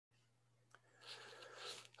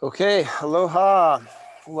Okay, aloha.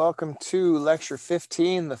 Welcome to lecture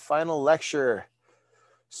 15, the final lecture,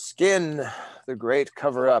 Skin, the Great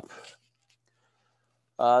Cover-Up.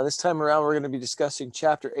 This time around, we're going to be discussing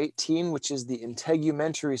chapter 18, which is the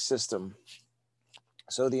integumentary system.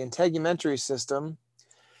 So the integumentary system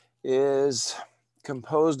is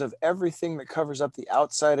composed of everything that covers up the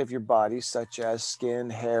outside of your body, such as skin,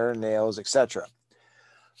 hair, nails, etc.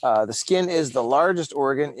 The skin is the largest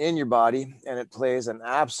organ in your body, and it plays an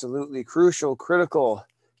absolutely crucial, critical,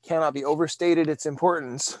 cannot be overstated its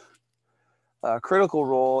importance, critical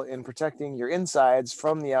role in protecting your insides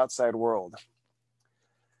from the outside world.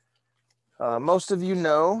 Most of you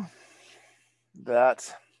know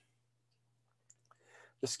that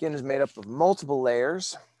the skin is made up of multiple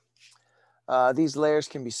layers. These layers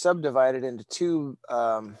can be subdivided into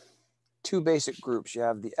two basic groups. You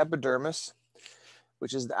have the epidermis,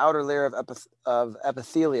 which is the outer layer of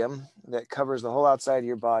epithelium that covers the whole outside of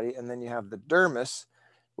your body. And then you have the dermis,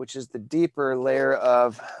 which is the deeper layer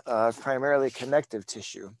of primarily connective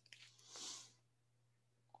tissue.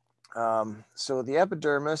 So the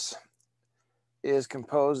epidermis is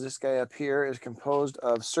composed, this guy up here is composed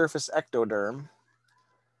of surface ectoderm.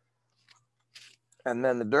 And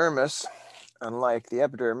then the dermis, unlike the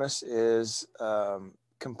epidermis, is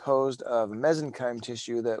composed of mesenchyme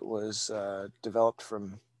tissue that was developed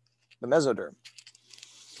from the mesoderm.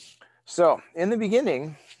 So in the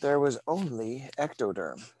beginning, there was only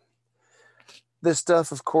ectoderm. This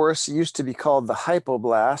stuff, of course, used to be called the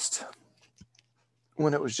hypoblast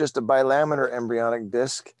when it was just a bilaminar embryonic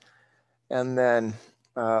disc. And then,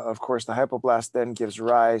 of course, the hypoblast then gives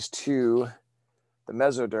rise to the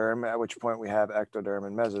mesoderm, at which point we have ectoderm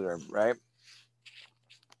and mesoderm, right?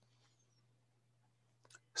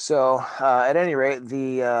 So at any rate,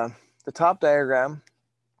 the top diagram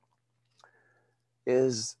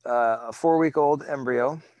is a 4-week-old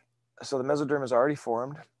embryo. So the mesoderm is already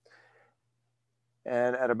formed.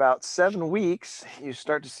 And at about 7 weeks, you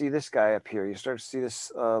start to see this guy appear. You start to see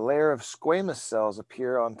this layer of squamous cells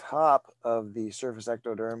appear on top of the surface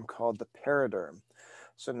ectoderm called the periderm.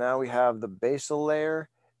 So now we have the basal layer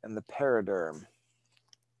and the periderm.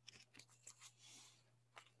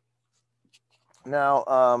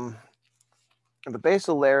 Now, the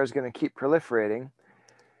basal layer is going to keep proliferating.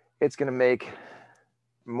 It's going to make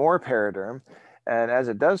more periderm. And as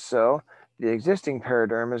it does so, the existing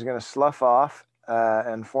periderm is going to slough off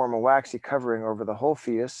and form a waxy covering over the whole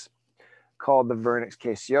fetus called the vernix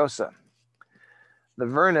caseosa. The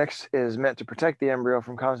vernix is meant to protect the embryo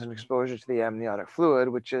from constant exposure to the amniotic fluid,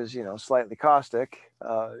 which is, slightly caustic.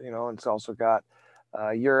 And it's also got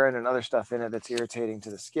urine and other stuff in it that's irritating to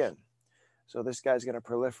the skin. So this guy's going to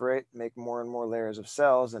proliferate, make more and more layers of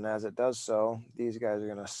cells, and as it does so, these guys are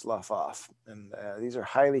going to slough off. And these are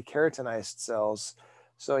highly keratinized cells,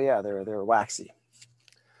 so yeah, they're waxy.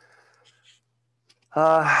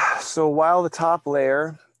 So while the top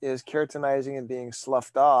layer is keratinizing and being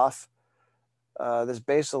sloughed off, this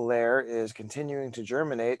basal layer is continuing to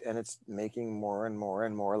germinate, and it's making more and more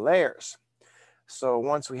and more layers. So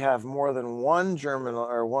once we have more than one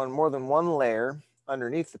more than one layer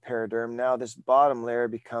underneath the periderm, now this bottom layer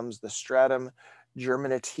becomes the stratum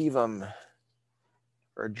germinativum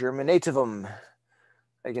or germinativum.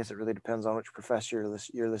 I guess it really depends on which professor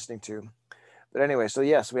you're listening to. But anyway, so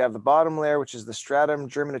yes, we have the bottom layer, which is the stratum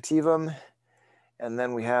germinativum, and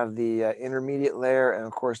then we have the intermediate layer, and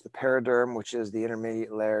of course the periderm, which is the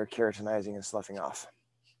intermediate layer keratinizing and sloughing off.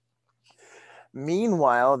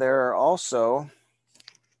 Meanwhile, there are also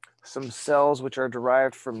some cells which are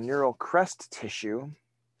derived from neural crest tissue.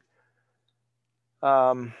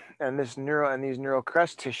 And these neural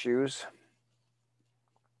crest tissues,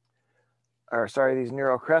 these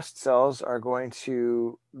neural crest cells are going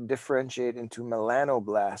to differentiate into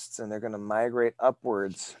melanoblasts, and they're going to migrate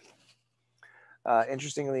upwards.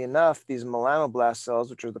 Interestingly enough, these melanoblast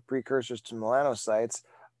cells, which are the precursors to melanocytes,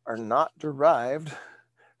 are not derived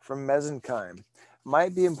from mesenchyme.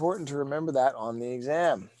 Might be important to remember that on the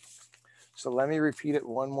exam. So let me repeat it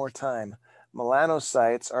one more time.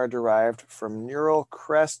 Melanocytes are derived from neural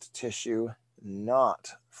crest tissue,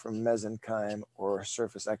 not from mesenchyme or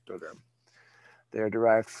surface ectoderm. They are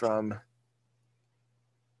derived from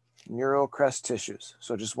neural crest tissues.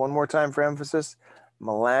 So just one more time for emphasis.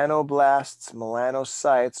 Melanoblasts,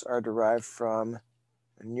 melanocytes are derived from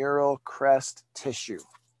neural crest tissue.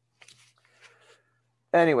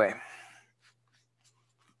 Anyway.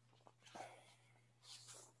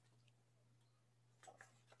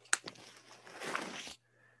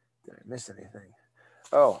 Did I miss anything?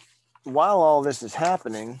 Oh, while all this is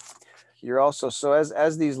happening, you're also, so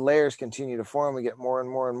as these layers continue to form, we get more and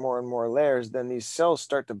more and more and more layers, then these cells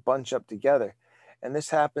start to bunch up together. And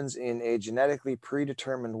this happens in a genetically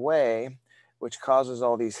predetermined way, which causes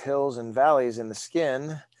all these hills and valleys in the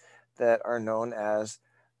skin that are known as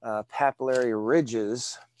papillary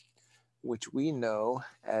ridges, which we know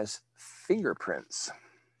as fingerprints.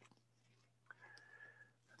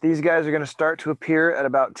 These guys are going to start to appear at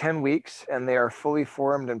about 10 weeks, and they are fully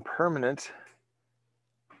formed and permanent.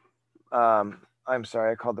 I'm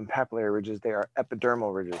sorry, I called them papillary ridges. They are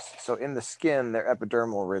epidermal ridges. So in the skin, they're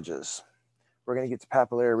epidermal ridges. We're going to get to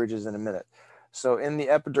papillary ridges in a minute. So in the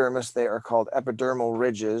epidermis, they are called epidermal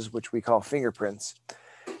ridges, which we call fingerprints.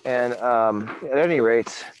 And at any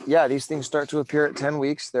rate, yeah, these things start to appear at 10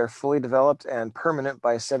 weeks. They're fully developed and permanent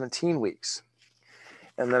by 17 weeks.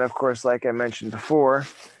 And then, of course, like I mentioned before,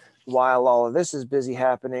 while all of this is busy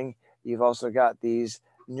happening, you've also got these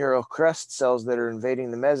neural crest cells that are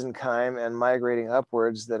invading the mesenchyme and migrating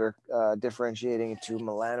upwards that are differentiating into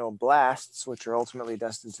melanoblasts, which are ultimately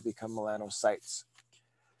destined to become melanocytes.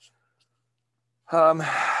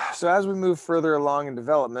 So as we move further along in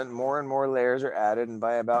development, more and more layers are added, and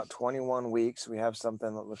by about 21 weeks, we have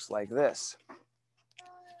something that looks like this.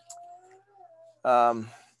 The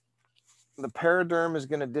periderm is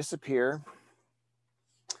going to disappear.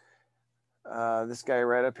 This guy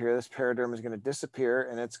right up here, this periderm is going to disappear,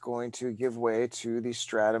 and it's going to give way to the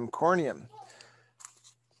stratum corneum.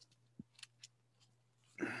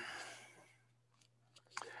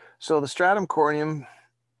 So the stratum corneum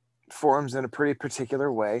forms in a pretty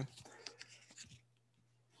particular way.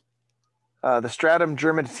 The stratum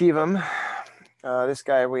germinativum, this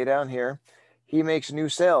guy way down here, he makes new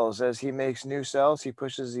cells. As he makes new cells, he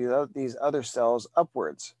pushes these other cells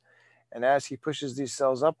upwards. And as he pushes these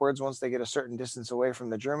cells upwards, once they get a certain distance away from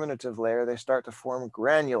the germinative layer, they start to form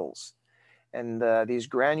granules. And these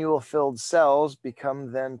granule-filled cells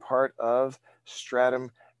become then part of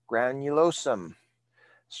stratum granulosum.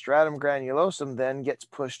 Stratum granulosum then gets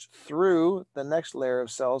pushed through the next layer of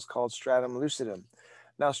cells called stratum lucidum.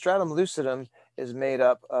 Now, stratum lucidum is made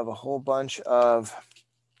up of a whole bunch of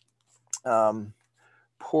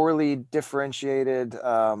poorly differentiated,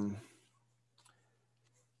 they've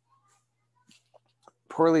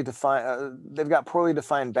got poorly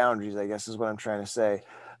defined boundaries, I guess is what I'm trying to say.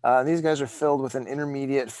 These guys are filled with an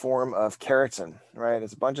intermediate form of keratin, right?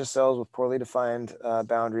 It's a bunch of cells with poorly defined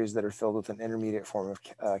boundaries that are filled with an intermediate form of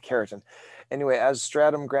keratin. Anyway, as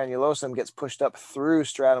stratum granulosum gets pushed up through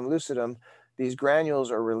stratum lucidum, these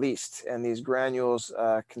granules are released, and these granules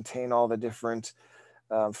contain all the different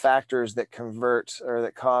factors that convert or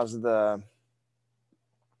that cause the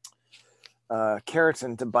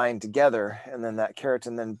keratin to bind together, and then that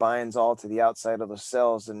keratin then binds all to the outside of the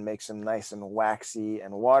cells and makes them nice and waxy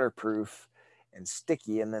and waterproof and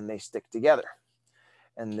sticky, and then they stick together.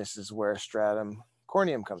 And this is where stratum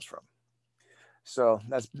corneum comes from. So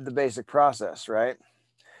that's the basic process, right?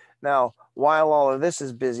 Now, while all of this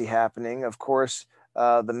is busy happening, of course,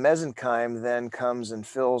 the mesenchyme then comes and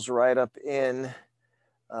fills right up in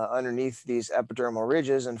underneath these epidermal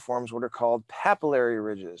ridges and forms what are called papillary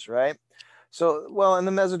ridges, right? So, well, and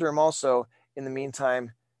the mesoderm also, in the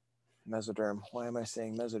meantime, mesoderm, why am I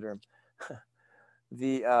saying mesoderm?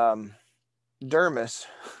 The dermis,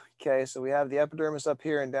 okay, so we have the epidermis up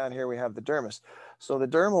here, and down here we have the dermis. So the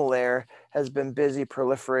dermal layer has been busy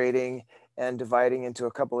proliferating and dividing into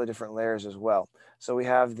a couple of different layers as well. So we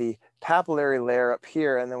have the papillary layer up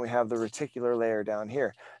here, and then we have the reticular layer down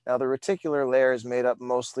here. Now the reticular layer is made up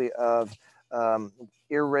mostly of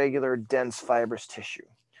irregular, dense fibrous tissue,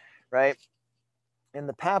 right? In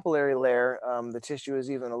the papillary layer, the tissue is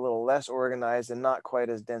even a little less organized and not quite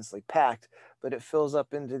as densely packed, but it fills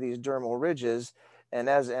up into these dermal ridges. And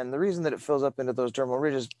the reason that it fills up into those dermal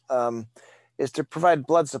ridges is to provide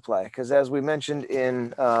blood supply, because as we mentioned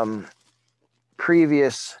in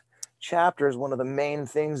previous chapters, one of the main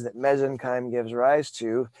things that mesenchyme gives rise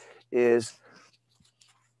to is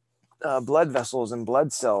blood vessels and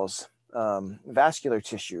blood cells, vascular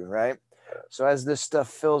tissue, right? So as this stuff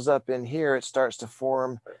fills up in here, it starts to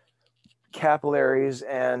form capillaries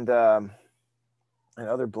and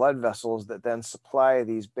other blood vessels that then supply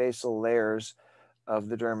these basal layers of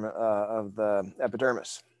the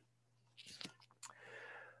epidermis.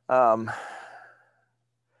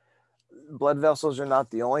 Blood vessels are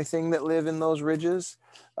not the only thing that live in those ridges.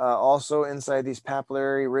 Also inside these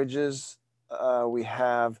papillary ridges, we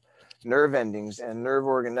have nerve endings and nerve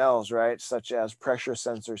organelles, right? Such as pressure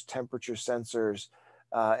sensors, temperature sensors,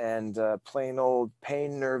 and plain old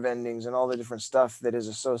pain nerve endings and all the different stuff that is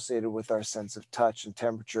associated with our sense of touch and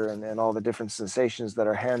temperature and all the different sensations that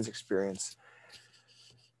our hands experience.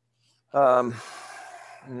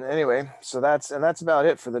 Anyway, so that's about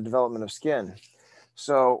it for the development of skin.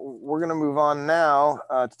 So we're going to move on now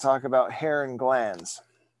to talk about hair and glands.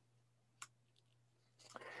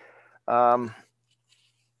 We're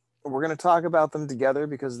going to talk about them together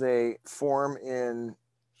because they form in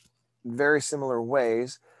very similar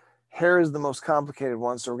ways. Hair is the most complicated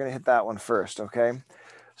one, so we're going to hit that one first, okay?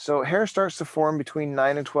 So hair starts to form between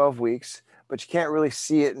 9 and 12 weeks, but you can't really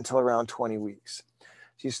see it until around 20 weeks.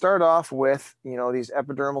 So you start off with, these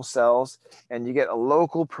epidermal cells, and you get a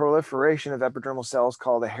local proliferation of epidermal cells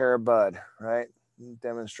called a hair bud, right?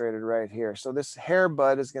 Demonstrated right here. So this hair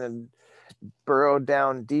bud is going to burrow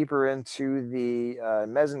down deeper into the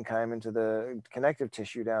mesenchyme, into the connective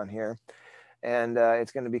tissue down here. And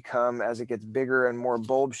it's going to become, as it gets bigger and more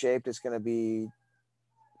bulb shaped, it's going to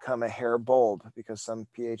become a hair bulb, because some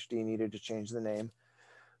PhD needed to change the name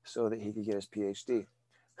so that he could get his PhD.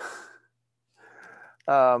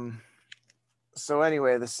 So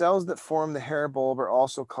anyway, the cells that form the hair bulb are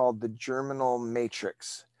also called the germinal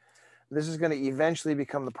matrix. This is going to eventually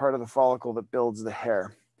become the part of the follicle that builds the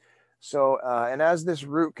hair. So, and as this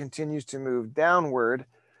root continues to move downward,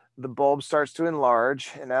 the bulb starts to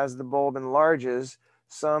enlarge. And as the bulb enlarges,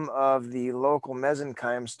 some of the local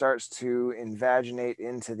mesenchyme starts to invaginate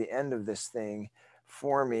into the end of this thing,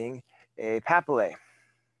 forming a papillae,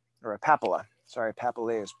 or a papilla. Sorry,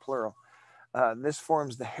 papillae is plural. This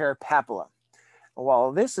forms the hair papilla.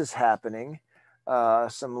 While this is happening,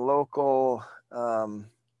 some local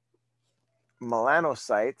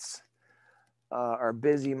melanocytes are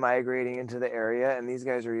busy migrating into the area, and these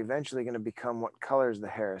guys are eventually going to become what colors the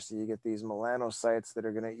hair. So you get these melanocytes that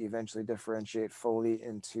are going to eventually differentiate fully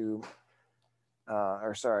into,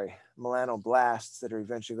 melanoblasts that are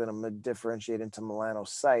eventually going to differentiate into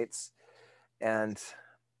melanocytes, and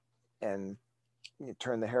you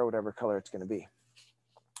turn the hair whatever color it's going to be,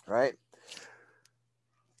 right?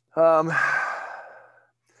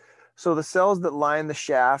 So the cells that line the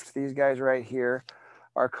shaft, these guys right here,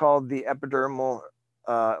 are called the epidermal,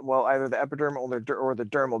 either the epidermal or the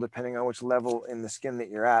dermal, depending on which level in the skin that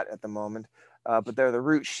you're at the moment. But they're the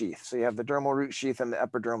root sheath. So you have the dermal root sheath and the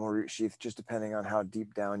epidermal root sheath, just depending on how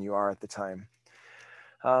deep down you are at the time.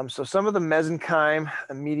 So some of the mesenchyme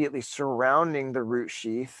immediately surrounding the root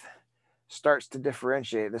sheath starts to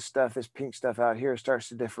differentiate. This pink stuff out here starts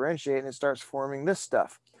to differentiate, and it starts forming this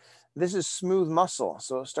stuff. This is smooth muscle.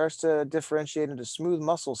 So it starts to differentiate into smooth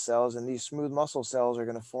muscle cells, and these smooth muscle cells are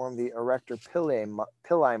going to form the erector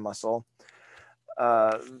pili muscle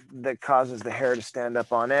that causes the hair to stand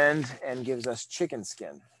up on end and gives us chicken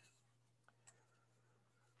skin.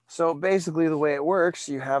 So basically the way it works,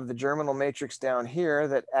 you have the germinal matrix down here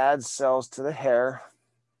that adds cells to the hair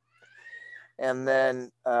and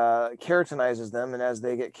then keratinizes them. And as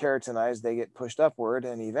they get keratinized, they get pushed upward,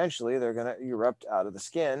 and eventually they're going to erupt out of the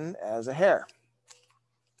skin as a hair.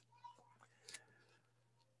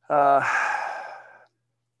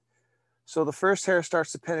 So the first hair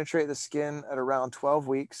starts to penetrate the skin at around 12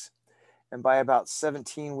 weeks. And by about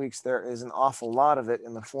 17 weeks, there is an awful lot of it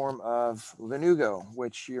in the form of lanugo,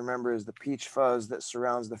 which you remember is the peach fuzz that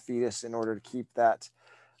surrounds the fetus in order to keep that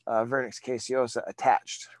vernix caseosa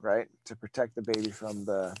attached, right? To protect the baby from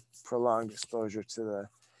the prolonged exposure to the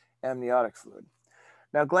amniotic fluid.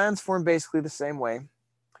 Now, glands form basically the same way.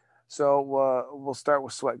 So we'll start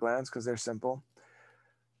with sweat glands because they're simple.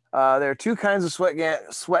 There are two kinds of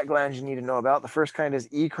sweat glands you need to know about. The first kind is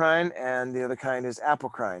eccrine, and the other kind is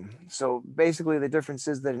apocrine. So basically the difference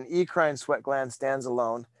is that an eccrine sweat gland stands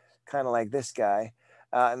alone, kind of like this guy.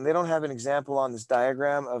 And they don't have an example on this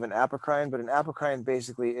diagram of an apocrine, but an apocrine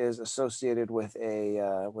basically is associated with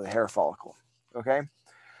a hair follicle, okay?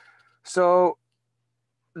 So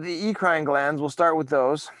the eccrine glands, we'll start with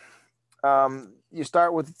those. You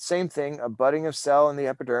start with the same thing, a budding of cell in the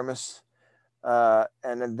epidermis,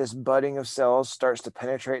 and then this budding of cells starts to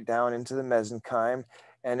penetrate down into the mesenchyme,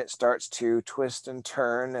 and it starts to twist and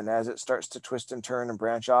turn. And as it starts to twist and turn and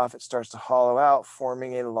branch off, it starts to hollow out,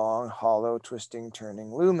 forming a long, hollow, twisting,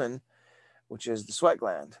 turning lumen, which is the sweat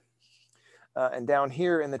gland. And down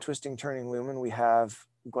here in the twisting, turning lumen, we have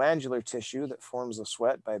glandular tissue that forms the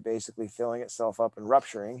sweat by basically filling itself up and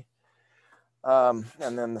rupturing. And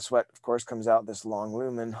then the sweat, of course, comes out this long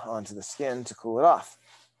lumen onto the skin to cool it off.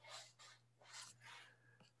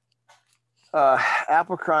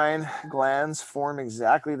 Apocrine glands form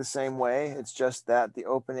exactly the same way. It's just that the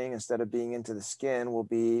opening, instead of being into the skin, will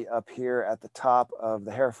be up here at the top of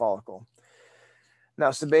the hair follicle.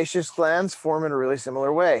 Now, sebaceous glands form in a really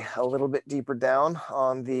similar way, a little bit deeper down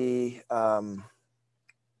on the,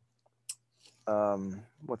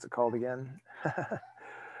 what's it called again?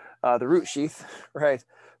 The root sheath, right?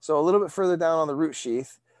 So a little bit further down on the root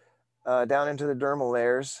sheath, down into the dermal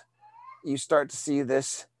layers, you start to see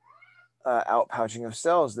this outpouching of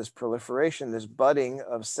cells, this proliferation, this budding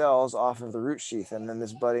of cells off of the root sheath. And then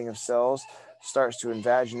this budding of cells starts to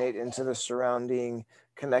invaginate into the surrounding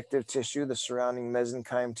connective tissue, the surrounding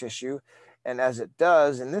mesenchyme tissue. And as it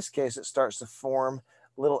does, in this case, it starts to form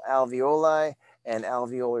little alveoli and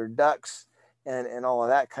alveolar ducts and all of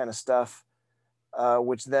that kind of stuff,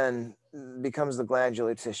 which then becomes the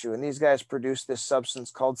glandular tissue. And these guys produce this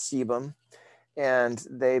substance called sebum. And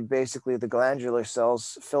they basically, the glandular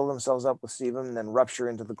cells fill themselves up with sebum and then rupture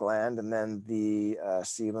into the gland. And then the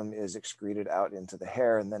sebum is excreted out into the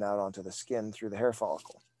hair and then out onto the skin through the hair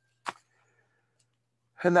follicle.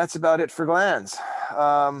 And that's about it for glands.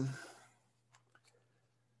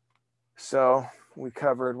 So we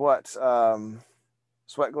covered what?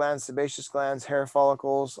 Sweat glands, sebaceous glands, hair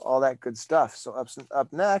follicles, all that good stuff. So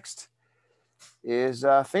up next is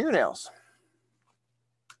fingernails.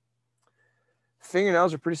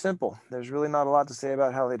 Fingernails are pretty simple. There's really not a lot to say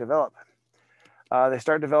about how they develop. They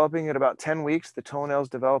start developing at about 10 weeks. The toenails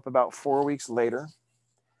develop about 4 weeks later.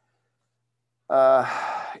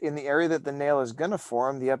 In the area that the nail is going to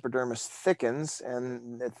form, the epidermis thickens,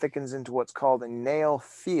 and it thickens into what's called a nail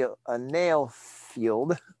field.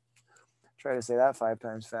 Try to say that 5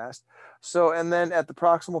 times fast. So, and then at the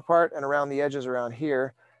proximal part and around the edges around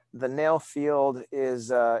here, the nail field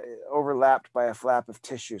is overlapped by a flap of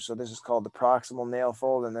tissue. So this is called the proximal nail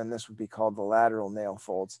fold, and then this would be called the lateral nail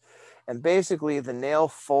folds. And basically the nail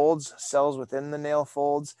folds, cells within the nail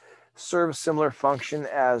folds, serve a similar function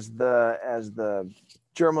as the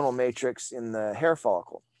germinal matrix in the hair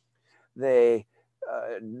follicle. They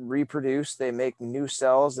reproduce, they make new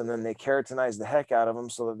cells, and then they keratinize the heck out of them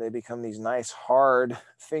so that they become these nice hard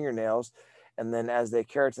fingernails. And then as they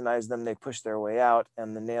keratinize them, they push their way out,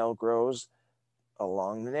 and the nail grows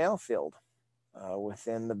along the nail field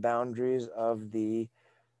within the boundaries of the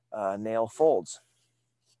nail folds.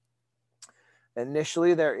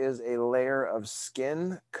 Initially, there is a layer of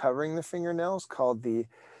skin covering the fingernails called the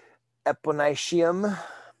eponychium.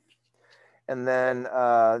 And then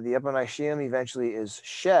the eponychium eventually is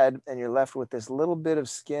shed, and you're left with this little bit of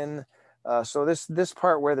skin. So this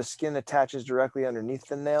part where the skin attaches directly underneath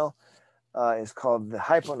the nail is called the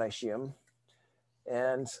hyponychium.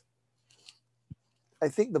 And I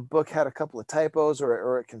think the book had a couple of typos,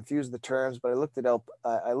 or it confused the terms, but I looked it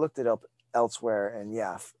up elsewhere, and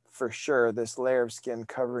yeah, for sure, this layer of skin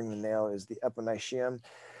covering the nail is the eponychium.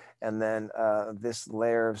 And then this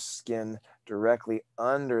layer of skin directly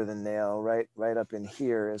under the nail, right up in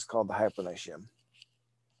here, is called the hyponychium.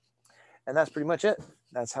 And that's pretty much it.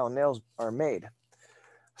 That's how nails are made.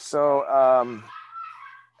 So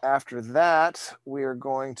after that, we are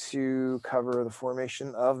going to cover the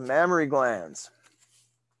formation of mammary glands,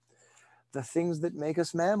 the things that make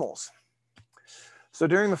us mammals. So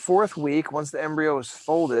during the 4th week, once the embryo is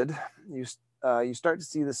folded, you start to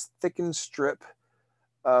see this thickened strip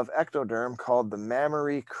of ectoderm called the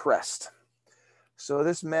mammary crest. So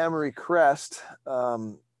this mammary crest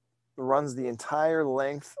runs the entire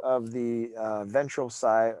length of the ventral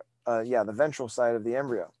side, the ventral side of the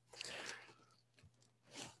embryo.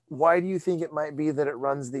 Why do you think it might be that it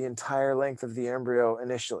runs the entire length of the embryo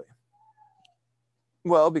initially?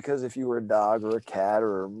 Well, because if you were a dog or a cat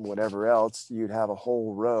or whatever else, you'd have a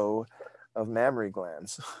whole row of mammary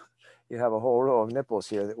glands. You'd have a whole row of nipples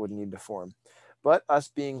here that would need to form. But us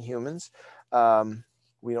being humans,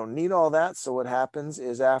 we don't need all that. So what happens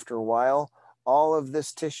is after a while, all of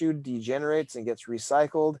this tissue degenerates and gets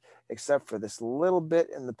recycled, except for this little bit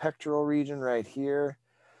in the pectoral region right here,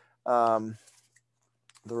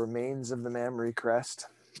 the remains of the mammary crest.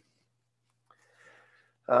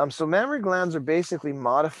 So mammary glands are basically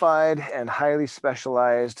modified and highly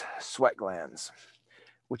specialized sweat glands,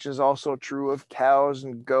 which is also true of cows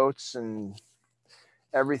and goats and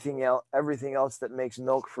everything else that makes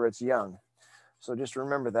milk for its young. So just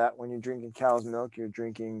remember that when you're drinking cow's milk, you're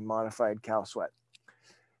drinking modified cow sweat.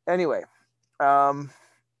 Anyway, because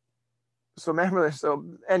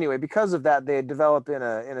of that, they develop in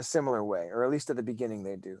a similar way, or at least at the beginning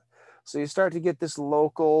they do. So you start to get this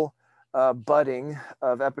local budding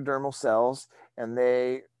of epidermal cells, and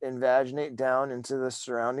they invaginate down into the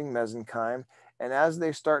surrounding mesenchyme. And as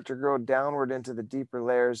they start to grow downward into the deeper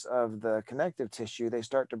layers of the connective tissue, they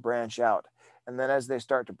start to branch out. And then as they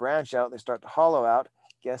start to branch out, they start to hollow out.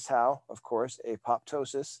 Guess how? Of course,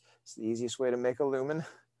 apoptosis. It's the easiest way to make a lumen.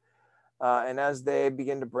 And as they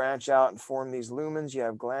begin to branch out and form these lumens, you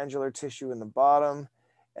have glandular tissue in the bottom,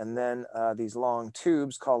 and then these long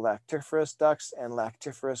tubes called lactiferous ducts and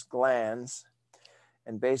lactiferous glands.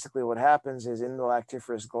 And basically what happens is in the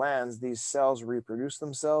lactiferous glands, these cells reproduce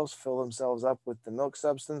themselves, fill themselves up with the milk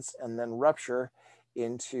substance, and then rupture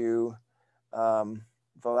into the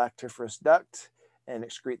lactiferous duct and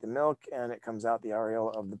excrete the milk, and it comes out the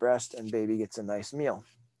areola of the breast, and baby gets a nice meal.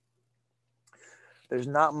 There's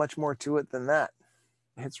not much more to it than that.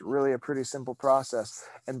 It's really a pretty simple process.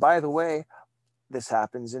 And by the way, this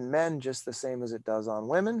happens in men just the same as it does on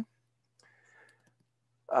women.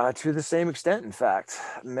 To the same extent, in fact.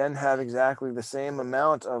 Men have exactly the same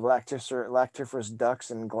amount of lactiferous ducts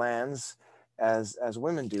and glands as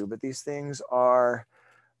women do, but these things are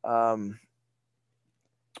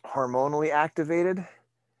hormonally activated,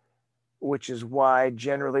 which is why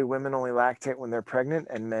generally women only lactate when they're pregnant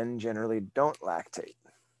and men generally don't lactate.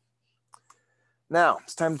 Now,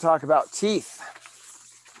 it's time to talk about teeth.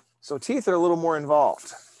 So teeth are a little more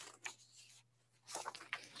involved.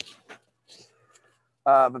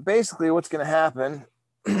 But basically what's going to happen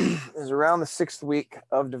is around the 6th week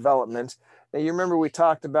of development. Now you remember we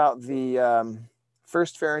talked about the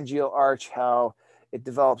first pharyngeal arch, how it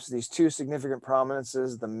develops these two significant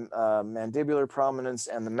prominences, the mandibular prominence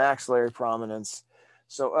and the maxillary prominence.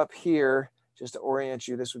 So up here, just to orient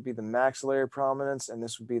you, this would be the maxillary prominence and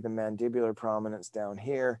this would be the mandibular prominence down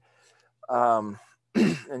here. And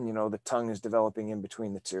you know, the tongue is developing in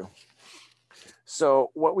between the two.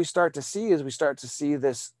 So what we start to see is we start to see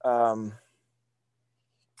this, oh,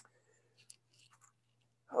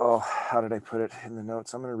 how did I put it in the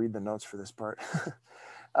notes? I'm going to read the notes for this part.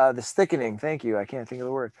 This thickening, thank you, I can't think of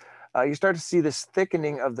the word. You start to see this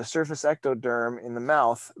thickening of the surface ectoderm in the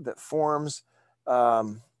mouth that forms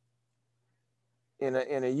in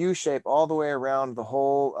a U shape all the way around the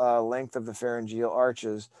whole length of the pharyngeal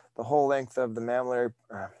arches, the whole length of the the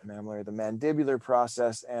mandibular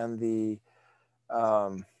process and the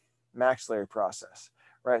maxillary process,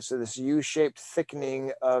 right? So this U-shaped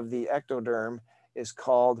thickening of the ectoderm is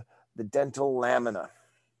called the dental lamina.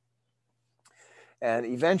 And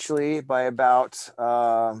eventually by about,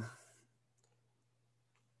 I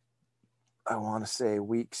want to say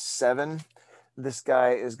week 7, this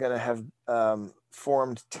guy is going to have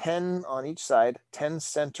formed 10 on each side, 10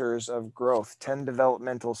 centers of growth, 10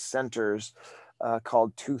 developmental centers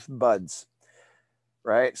called tooth buds.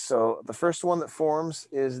 Right, so the first one that forms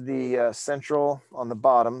is the central on the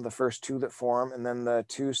bottom, the first 2 that form, and then the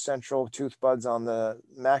 2 central tooth buds on the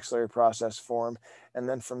maxillary process form, and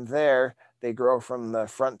then from there they grow from the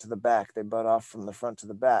front to the back. They bud off from the front to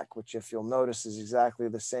the back, which if you'll notice is exactly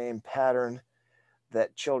the same pattern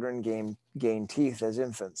that children gain teeth as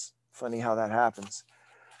infants. Funny how that happens.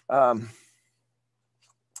 But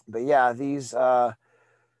yeah, these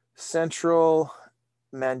central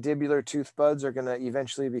mandibular tooth buds are going to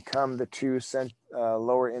eventually become the 2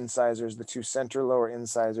 lower incisors, the 2 center lower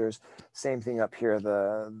incisors. Same thing up here.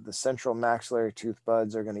 The central maxillary tooth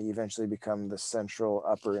buds are going to eventually become the central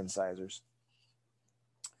upper incisors.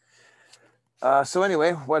 So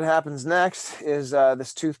anyway, what happens next is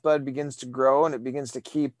this tooth bud begins to grow and it begins to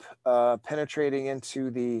keep penetrating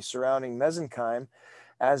into the surrounding mesenchyme.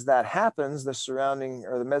 As that happens, the surrounding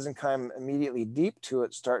or the mesenchyme immediately deep to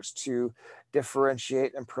it starts to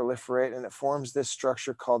differentiate and proliferate, and it forms this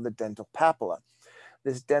structure called the dental papilla.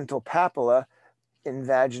 This dental papilla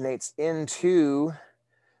invaginates into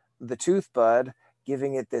the tooth bud,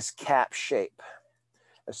 giving it this cap shape.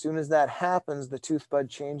 As soon as that happens, the tooth bud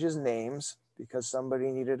changes names because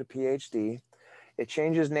somebody needed a PhD. It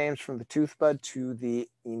changes names from the tooth bud to the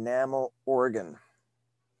enamel organ.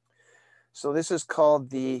 So this is called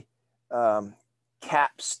the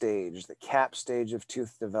cap stage, the cap stage of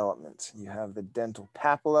tooth development. You have the dental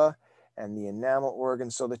papilla and the enamel organ.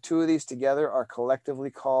 So the 2 of these together are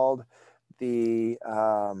collectively called the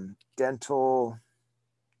the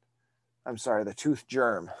tooth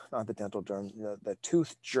germ, not the dental germ, the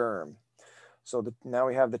tooth germ. So now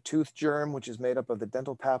we have the tooth germ, which is made up of the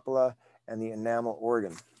dental papilla and the enamel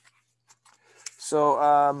organ.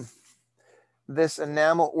 So this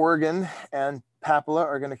enamel organ and papilla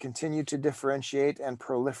are going to continue to differentiate and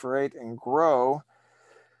proliferate and grow.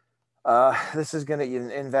 This is going to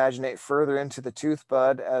invaginate further into the tooth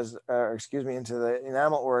bud into the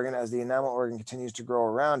enamel organ as the enamel organ continues to grow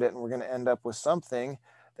around it. And we're going to end up with something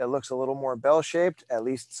that looks a little more bell-shaped. At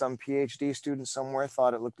least some PhD student somewhere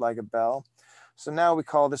thought it looked like a bell. So now we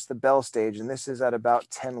call this the bell stage, and this is at about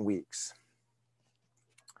 10 weeks.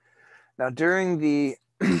 Now during the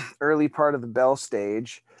early part of the bell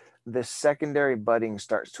stage, this secondary budding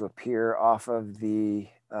starts to appear off of the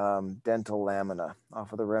dental lamina,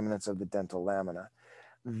 off of the remnants of the dental lamina.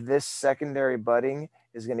 This secondary budding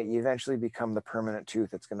is going to eventually become the permanent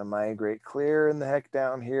tooth. It's going to migrate clear in the heck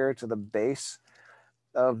down here to the base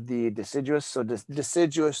of the deciduous. So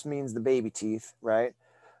deciduous means the baby teeth, right?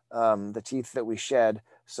 The teeth that we shed.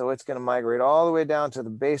 So it's going to migrate all the way down to the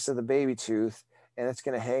base of the baby tooth, and it's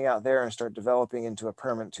going to hang out there and start developing into a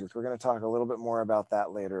permanent tooth. We're going to talk a little bit more about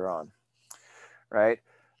that later on, right?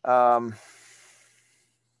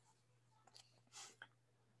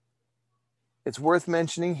 It's worth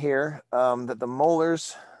mentioning here that the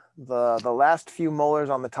molars, the last few molars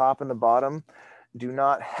on the top and the bottom, do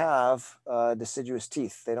not have deciduous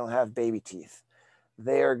teeth. They don't have baby teeth.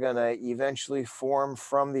 They are going to eventually form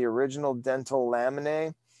from the original dental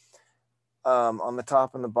laminae on the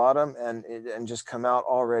top and the bottom, and just come out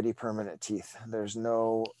already permanent teeth. There's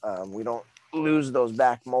no, we don't lose those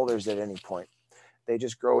back molars at any point. They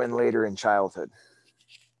just grow in later in childhood.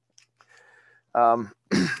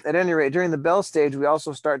 At any rate, during the Bell stage, we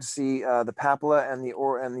also start to see the papilla and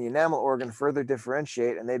the enamel organ further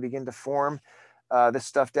differentiate, and they begin to form this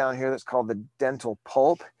stuff down here that's called the dental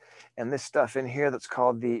pulp, and this stuff in here that's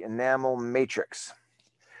called the enamel matrix.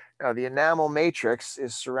 Now, the enamel matrix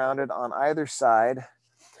is surrounded on either side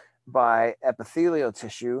by epithelial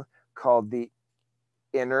tissue called the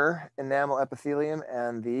inner enamel epithelium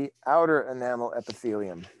and the outer enamel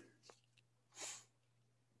epithelium.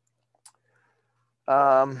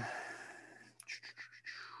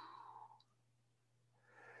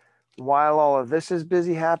 While all of this is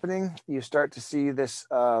busy happening, you start to see this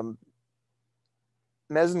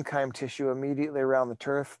mesenchyme tissue immediately around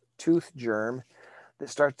the tooth germ that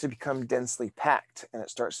starts to become densely packed, and it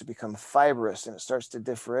starts to become fibrous, and it starts to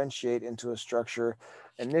differentiate into a structure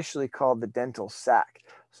initially called the dental sac.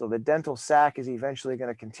 So the dental sac is eventually going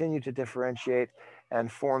to continue to differentiate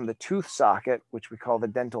and form the tooth socket, which we call the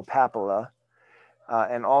dental papilla,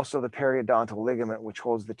 and also the periodontal ligament, which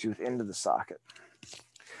holds the tooth into the socket.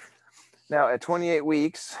 Now, at 28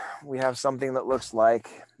 weeks, we have something that looks like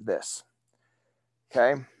this,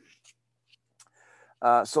 okay?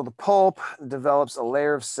 So the pulp develops a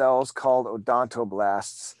layer of cells called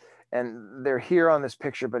odontoblasts, and they're here on this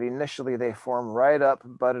picture, but initially they form right up,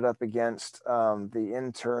 butted up against the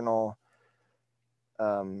internal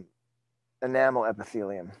enamel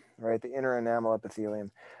epithelium, right? The inner enamel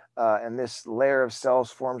epithelium. And this layer of cells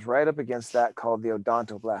forms right up against that, called the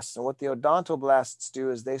odontoblasts. And what the odontoblasts do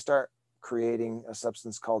is they start creating a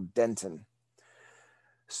substance called dentin.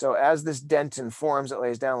 So as this dentin forms, it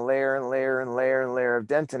lays down layer and layer and layer and layer of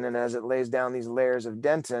dentin. And as it lays down these layers of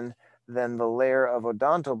dentin, then the layer of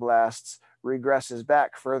odontoblasts regresses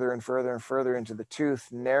back further and further and further into the tooth,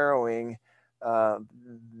 narrowing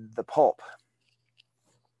the pulp.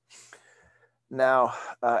 Now,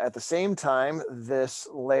 at the same time, this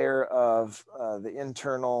layer of the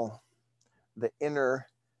inner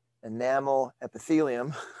enamel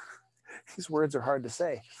epithelium, these words are hard to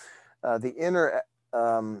say. The inner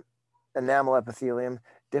enamel epithelium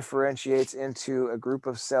differentiates into a group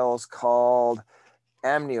of cells called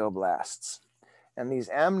amnioblasts. And these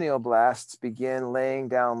amnioblasts begin laying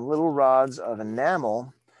down little rods of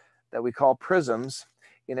enamel that we call prisms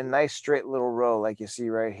in a nice straight little row, like you see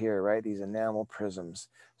right here, right? These enamel prisms.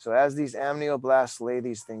 So as these amnioblasts lay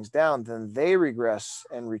these things down, then they regress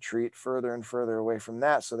and retreat further and further away from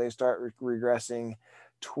that. So they start regressing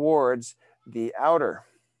towards the outer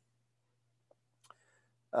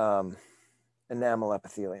enamel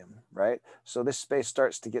epithelium, right? So this space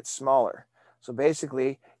starts to get smaller. So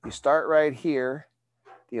basically, you start right here,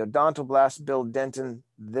 the odontoblasts build dentin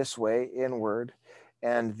this way, inward,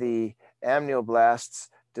 and the amnioblasts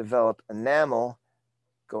develop enamel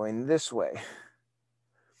going this way,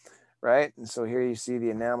 right? And so here you see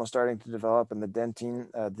the enamel starting to develop and the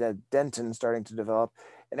dentin starting to develop.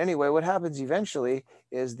 And anyway, what happens eventually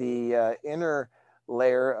is the inner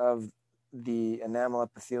layer of the enamel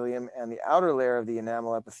epithelium and the outer layer of the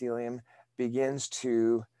enamel epithelium begins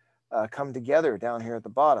to come together down here at the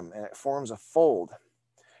bottom, and it forms a fold,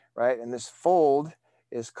 right? And this fold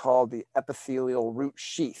is called the epithelial root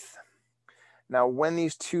sheath. Now, when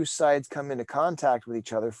these two sides come into contact with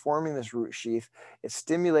each other, forming this root sheath, it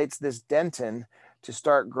stimulates this dentin to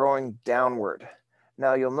start growing downward.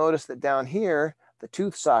 Now, you'll notice that down here, the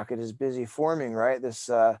tooth socket is busy forming, right? This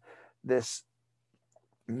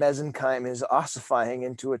mesenchyme is ossifying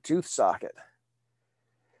into a tooth socket.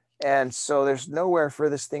 And so there's nowhere for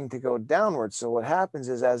this thing to go downward. So what happens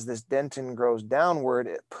is, as this dentin grows downward,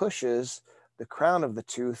 it pushes the crown of the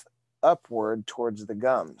tooth upward towards the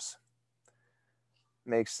gums.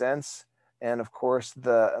 Makes sense? And of course,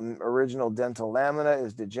 the original dental lamina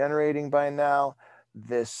is degenerating by now.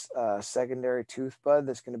 This secondary tooth bud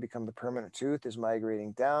that's going to become the permanent tooth is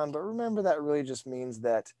migrating down. But remember, that really just means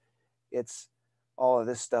that all of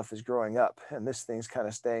this stuff is growing up, and this thing's kind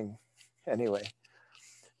of staying anyway.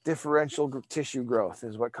 Differential tissue growth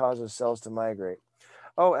is what causes cells to migrate.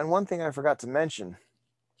 Oh, and one thing I forgot to mention,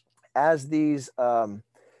 as these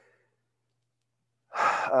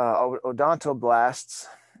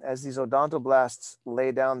odontoblasts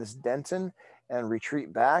lay down this dentin and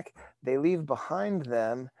retreat back, they leave behind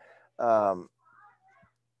them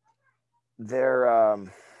their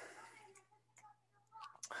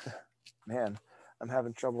man, I'm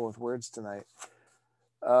having trouble with words tonight.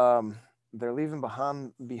 They're leaving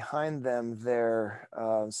behind them their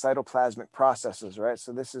cytoplasmic processes, right?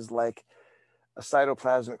 So this is like a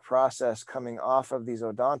cytoplasmic process coming off of these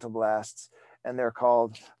odontoblasts, and they're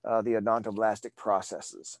called the odontoblastic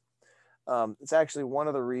processes. It's actually one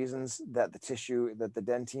of the reasons that the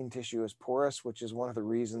dentine tissue is porous, which is one of the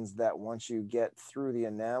reasons that once you get through the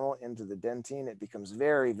enamel into the dentine, it becomes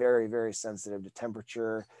very, very, very sensitive to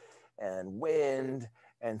temperature and wind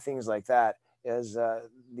and things like that, as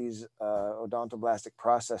these odontoblastic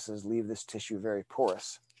processes leave this tissue very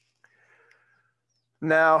porous.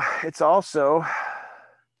 Now, it's also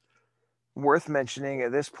worth mentioning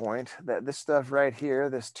at this point that this stuff right here,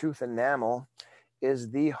 this tooth enamel,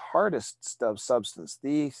 is the hardest substance,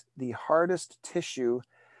 the hardest tissue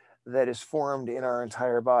that is formed in our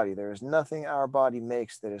entire body. There is nothing our body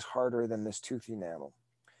makes that is harder than this tooth enamel.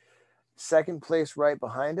 Second place right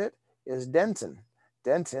behind it is dentin.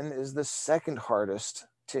 Dentin is the second hardest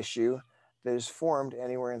tissue that is formed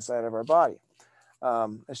anywhere inside of our body.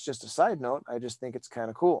 It's just a side note. I just think it's kind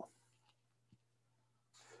of cool.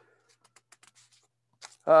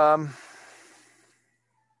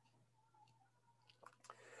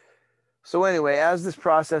 So anyway, as this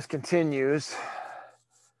process continues,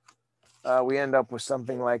 we end up with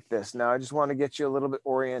something like this. Now, I just want to get you a little bit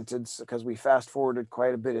oriented because we fast forwarded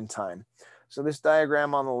quite a bit in time. So this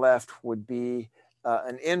diagram on the left would be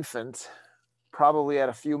an infant, probably at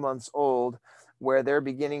a few months old, where they're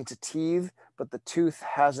beginning to teeth, but the tooth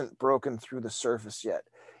hasn't broken through the surface yet.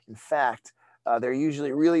 In fact, they're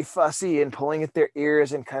usually really fussy and pulling at their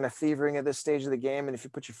ears and kind of fevering at this stage of the game. And if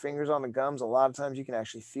you put your fingers on the gums, a lot of times you can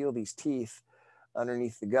actually feel these teeth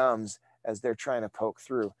underneath the gums as they're trying to poke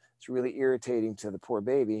through. It's really irritating to the poor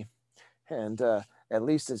baby, and at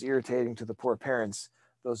least as irritating to the poor parents.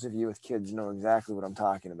 Those of you with kids know exactly what I'm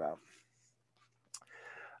talking about.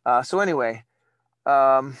 So anyway,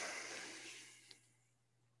 so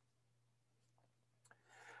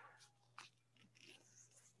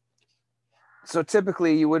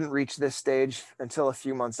typically you wouldn't reach this stage until a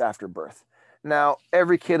few months after birth. Now,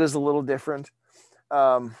 every kid is a little different.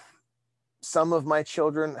 Some of my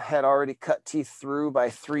children had already cut teeth through by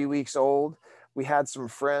 3 weeks old. We had some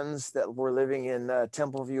friends that were living in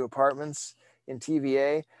Temple View Apartments in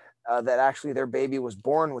TVA that actually their baby was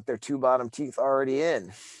born with their two bottom teeth already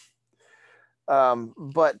in.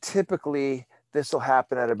 But typically this will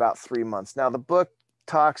happen at about 3 months. Now the book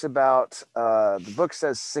talks about, the book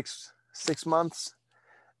says six months,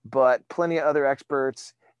 but plenty of other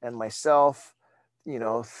experts and myself, you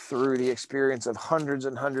know, through the experience of hundreds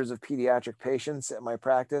and hundreds of pediatric patients at my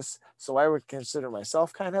practice. So I would consider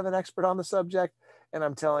myself kind of an expert on the subject. And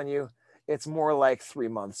I'm telling you, it's more like 3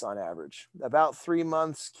 months on average. About 3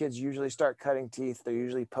 months, kids usually start cutting teeth. They're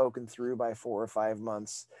usually poking through by 4 or 5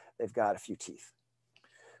 months. They've got a few teeth.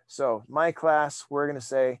 So my class, we're going to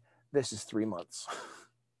say this is 3 months.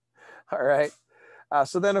 All right.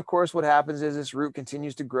 So then, of course, what happens is this root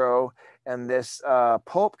continues to grow and this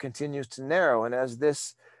pulp continues to narrow. And as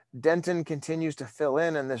this dentin continues to fill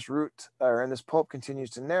in and this root and this pulp continues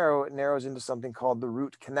to narrow, it narrows into something called the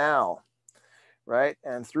root canal, right?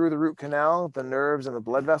 And through the root canal, the nerves and the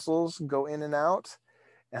blood vessels go in and out.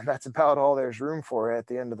 And that's about all there's room for at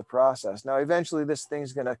the end of the process. Now, eventually, this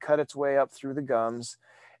thing's going to cut its way up through the gums,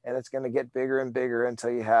 and it's going to get bigger and bigger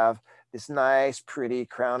until you have this nice, pretty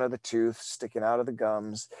crown of the tooth sticking out of the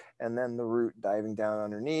gums, and then the root diving down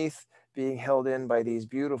underneath, being held in by these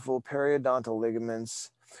beautiful periodontal ligaments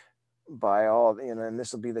by all, you know, and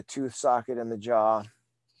this will be the tooth socket in the jaw.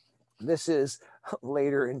 This is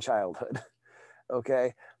later in childhood,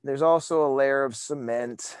 okay? There's also a layer of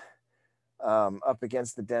cement up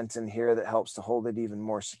against the dentin here that helps to hold it even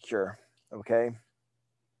more secure, okay?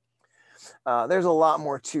 There's a lot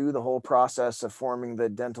more to the whole process of forming the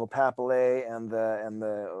dental papillae and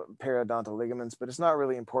the periodontal ligaments, but it's not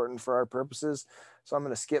really important for our purposes. So I'm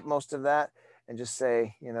going to skip most of that and just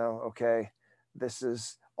say, you know, okay, this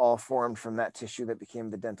is all formed from that tissue that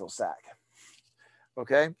became the dental sac.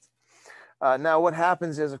 Okay. Now what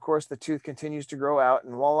happens is, of course, the tooth continues to grow out,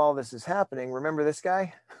 and while all this is happening, remember this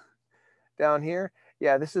guy down here?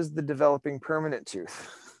 Yeah, this is the developing permanent tooth.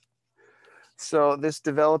 So this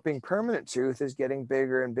developing permanent tooth is getting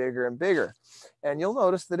bigger and bigger and bigger. And you'll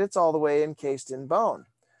notice that it's all the way encased in bone.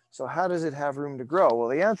 So how does it have room to grow? Well,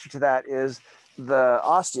 the answer to that is the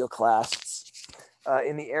osteoclasts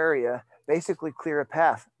in the area basically clear a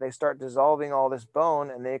path. They start dissolving all this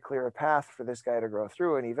bone and they clear a path for this guy to grow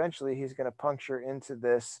through. And eventually he's going to puncture into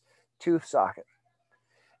this tooth socket.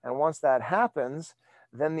 And once that happens,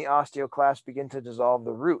 then the osteoclasts begin to dissolve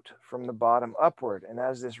the root from the bottom upward. And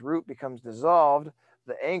as this root becomes dissolved,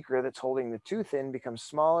 the anchor that's holding the tooth in becomes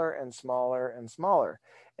smaller and smaller and smaller.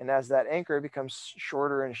 And as that anchor becomes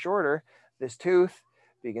shorter and shorter, this tooth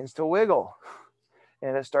begins to wiggle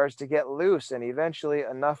and it starts to get loose. And eventually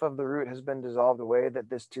enough of the root has been dissolved away that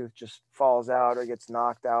this tooth just falls out or gets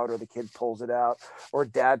knocked out, or the kid pulls it out, or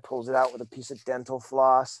dad pulls it out with a piece of dental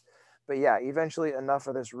floss. But yeah, eventually enough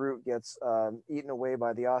of this root gets eaten away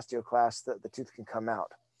by the osteoclast that the tooth can come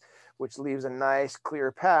out, which leaves a nice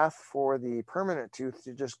clear path for the permanent tooth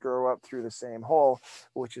to just grow up through the same hole,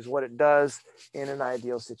 which is what it does in an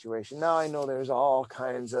ideal situation. Now, I know there's all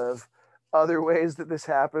kinds of other ways that this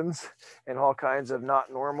happens and all kinds of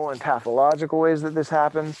not normal and pathological ways that this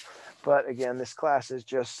happens. But again, this class is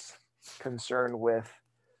just concerned with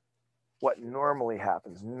what normally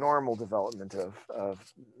happens, normal development of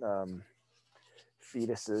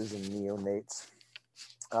fetuses and neonates.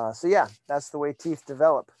 So yeah, that's the way teeth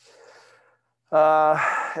develop.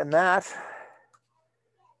 And that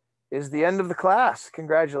is the end of the class.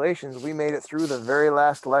 Congratulations, we made it through the very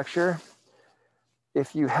last lecture.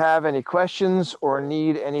 If you have any questions or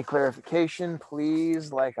need any clarification,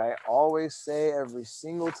 please, like I always say every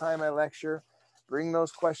single time I lecture, bring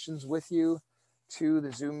those questions with you to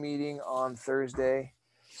the Zoom meeting on Thursday.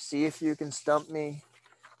 See if you can stump me.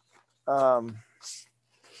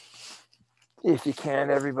 If you can,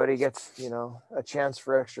 everybody gets, a chance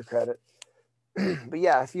for extra credit. But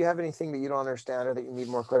yeah, if you have anything that you don't understand or that you need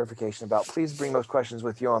more clarification about, please bring those questions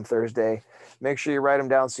with you on Thursday. Make sure you write them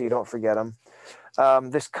down so you don't forget them.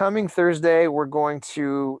 This coming Thursday, we're going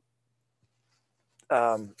to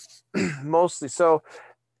mostly, so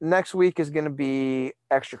next week is going to be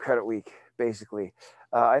extra credit week, basically.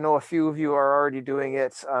 I know a few of you are already doing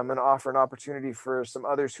it. I'm going to offer an opportunity for some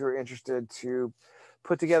others who are interested to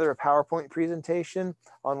put together a PowerPoint presentation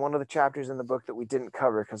on one of the chapters in the book that we didn't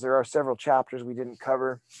cover, because there are several chapters we didn't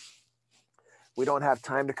cover. We don't have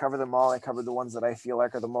time to cover them all. I covered the ones that I feel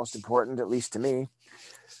like are the most important, at least to me,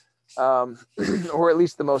 or at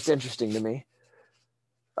least the most interesting to me.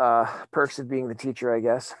 Perks of being the teacher, I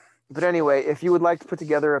guess. But anyway, if you would like to put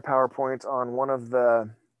together a PowerPoint on one of the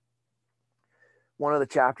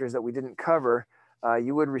chapters that we didn't cover,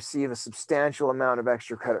 you would receive a substantial amount of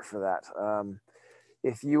extra credit for that.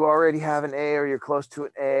 If you already have an A or you're close to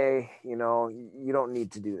an A, you don't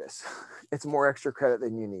need to do this. It's more extra credit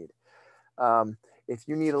than you need. If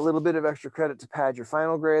you need a little bit of extra credit to pad your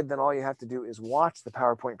final grade, then all you have to do is watch the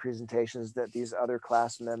PowerPoint presentations that these other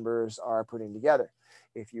class members are putting together.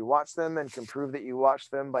 If you watch them and can prove that you watched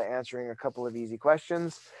them by answering a couple of easy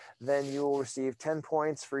questions, then you will receive 10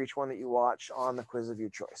 points for each one that you watch on the quiz of your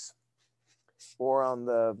choice, or on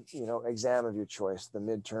the exam of your choice, the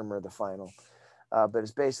midterm or the final. But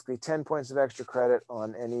it's basically 10 points of extra credit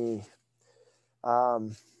on any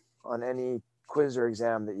quiz or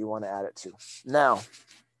exam that you want to add it to. Now,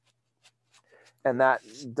 and that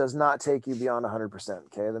does not take you beyond 100%,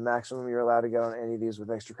 okay? The maximum you're allowed to get on any of these with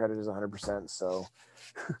extra credit is 100%, so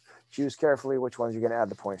choose carefully which ones you're going to add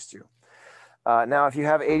the points to. Now, if you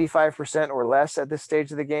have 85% or less at this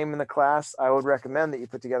stage of the game in the class, I would recommend that you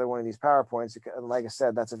put together one of these PowerPoints. And like I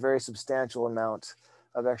said, that's a very substantial amount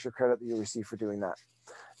of extra credit that you'll receive for doing that.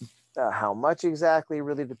 How much exactly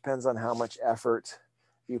really depends on how much effort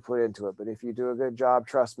you put into it. But if you do a good job,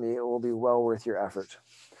 trust me, it will be well worth your effort.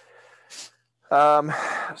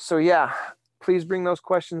 So yeah, please bring those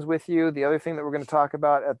questions with you. The other thing that we're going to talk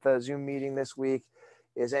about at the Zoom meeting this week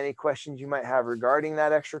is any questions you might have regarding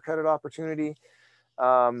that extra credit opportunity.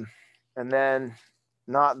 And then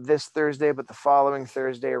not this Thursday, but the following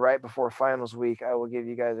Thursday, right before finals week, I will give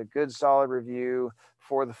you guys a good solid review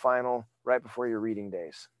for the final right before your reading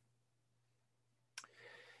days.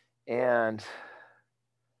 And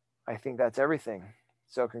I think that's everything.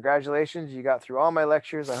 So congratulations, you got through all my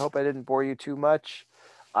lectures. I hope I didn't bore you too much.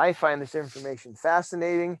 I find this information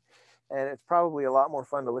fascinating, and it's probably a lot more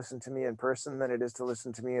fun to listen to me in person than it is to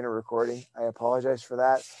listen to me in a recording. I apologize for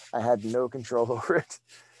that. I had no control over it.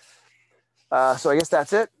 So I guess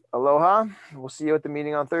that's it. Aloha. We'll see you at the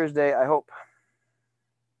meeting on Thursday, I hope.